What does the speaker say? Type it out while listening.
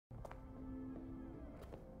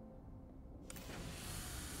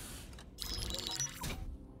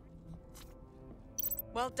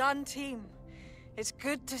Well done, team. It's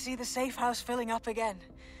good to see the safe house filling up again.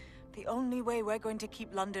 The only way we're going to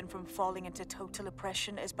keep London from falling into total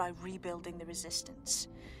oppression is by rebuilding the resistance.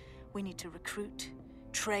 We need to recruit,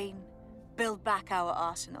 train, build back our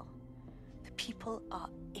arsenal. The people are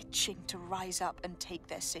itching to rise up and take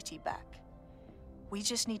their city back. We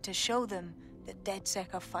just need to show them that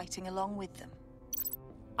DedSec are fighting along with them.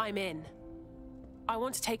 I'm in. I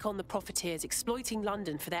want to take on the profiteers exploiting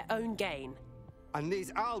London for their own gain. And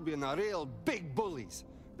these Albion are real big bullies.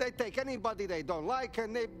 They take anybody they don't like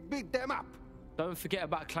and they beat them up. Don't forget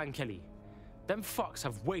about Clan Kelly. Them fucks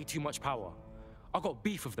have way too much power. I got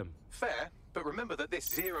beef with them. Fair, but remember that this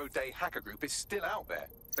zero-day hacker group is still out there.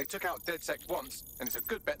 They took out DedSec once, and it's a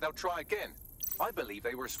good bet they'll try again. I believe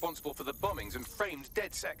they were responsible for the bombings and framed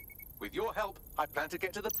DedSec. With your help, I plan to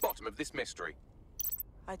get to the bottom of this mystery.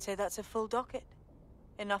 I'd say that's a full docket.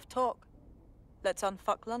 Enough talk. Let's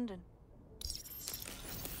unfuck London.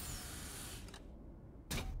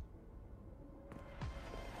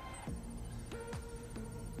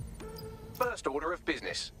 First order of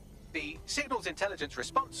business. The Signals Intelligence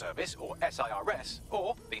Response Service, or SIRS,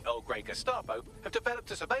 or the Earl Grey Gestapo, have developed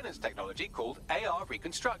a surveillance technology called AR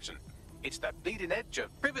Reconstruction. It's the bleeding edge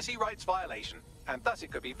of privacy rights violation, and thus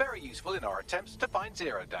it could be very useful in our attempts to find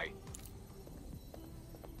Zero Day.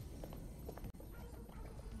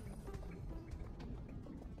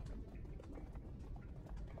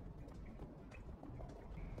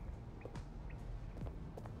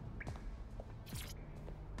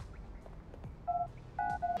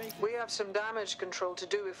 We have some damage control to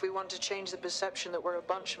do if we want to change the perception that we're a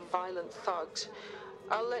bunch of violent thugs.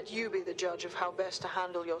 I'll let you be the judge of how best to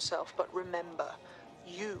handle yourself, but remember,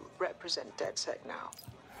 you represent DedSec now.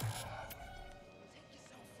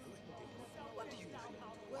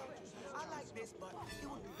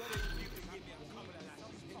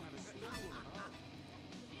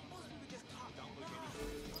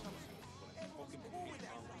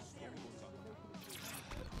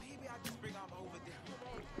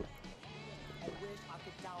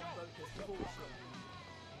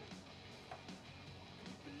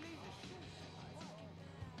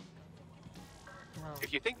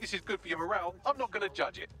 If you think this is good for your morale, I'm not going to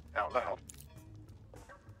judge it out loud.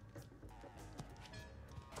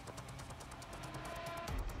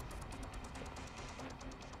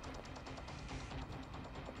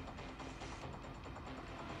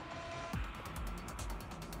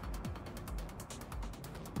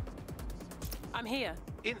 I'm here.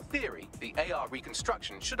 In theory, the AR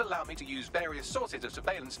reconstruction should allow me to use various sources of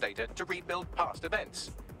surveillance data to rebuild past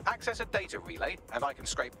events. Access a data relay, and I can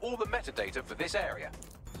scrape all the metadata for this area.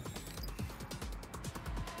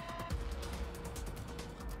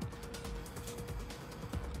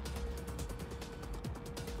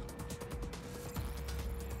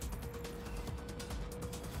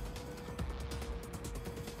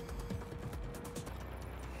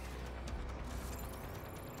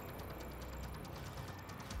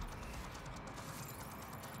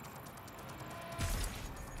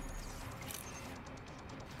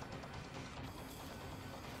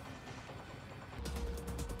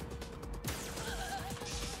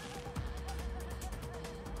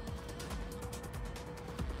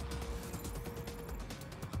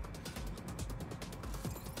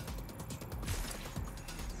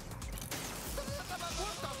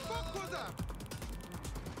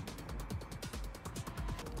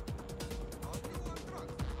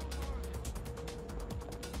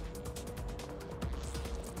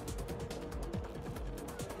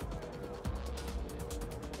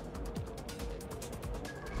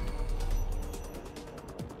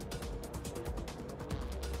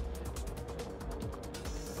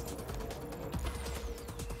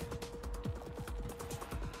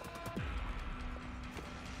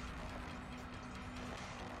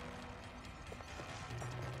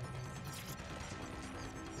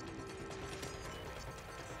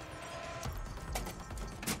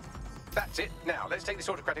 That's it. Now, let's take this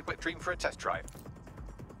autocratic wet dream for a test drive.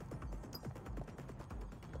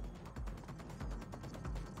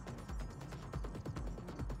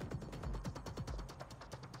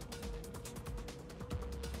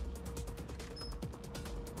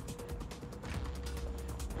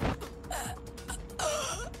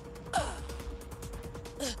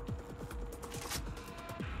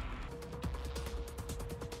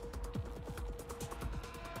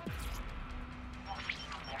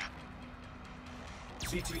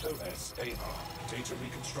 CTOS AR. Data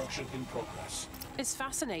reconstruction in progress. It's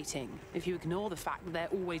fascinating, if you ignore the fact that they're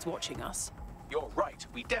always watching us. You're right.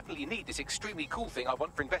 We definitely need this extremely cool thing I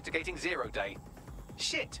want for investigating Zero Day.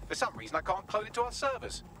 Shit, for some reason I can't clone it to our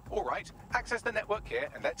servers. All right, access the network here,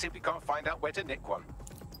 and let's see if we can't find out where to nick one.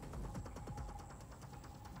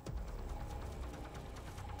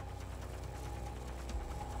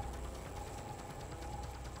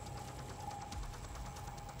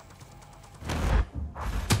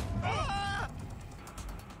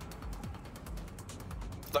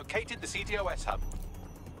 located the CTOS hub.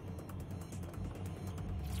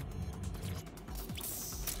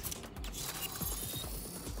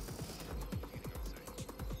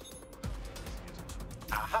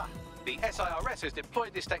 Aha! The SIRS has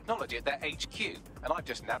deployed this technology at their HQ, and I've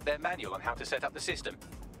just nabbed their manual on how to set up the system.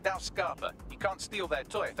 Now, Scarpa, you can't steal their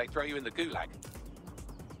toy if they throw you in the gulag.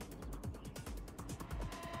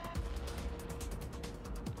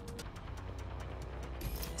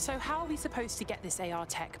 So how are we supposed to get this AR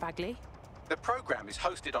tech, Bagley? The program is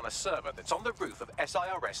hosted on a server that's on the roof of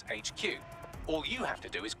SIRS HQ. All you have to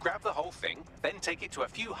do is grab the whole thing, then take it to a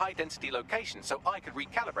few high-density locations so I can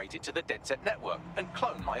recalibrate it to the DedSec network and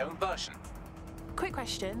clone my own version. Quick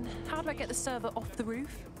question, how do I get the server off the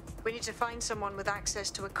roof? We need to find someone with access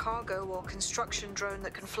to a cargo or construction drone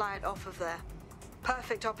that can fly it off of there.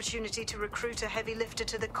 Perfect opportunity to recruit a heavy lifter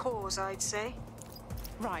to the cause, I'd say.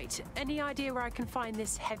 Right, any idea where I can find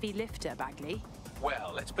this heavy lifter, Bagley?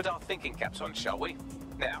 Well, let's put our thinking caps on, shall we?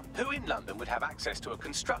 Now, who in London would have access to a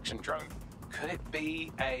construction drone? Could it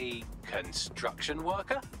be a construction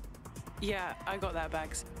worker? Yeah, I got that,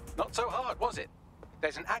 Bags. Not so hard, was it?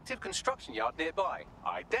 There's an active construction yard nearby.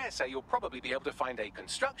 I dare say you'll probably be able to find a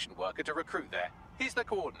construction worker to recruit there. Here's the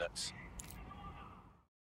coordinates.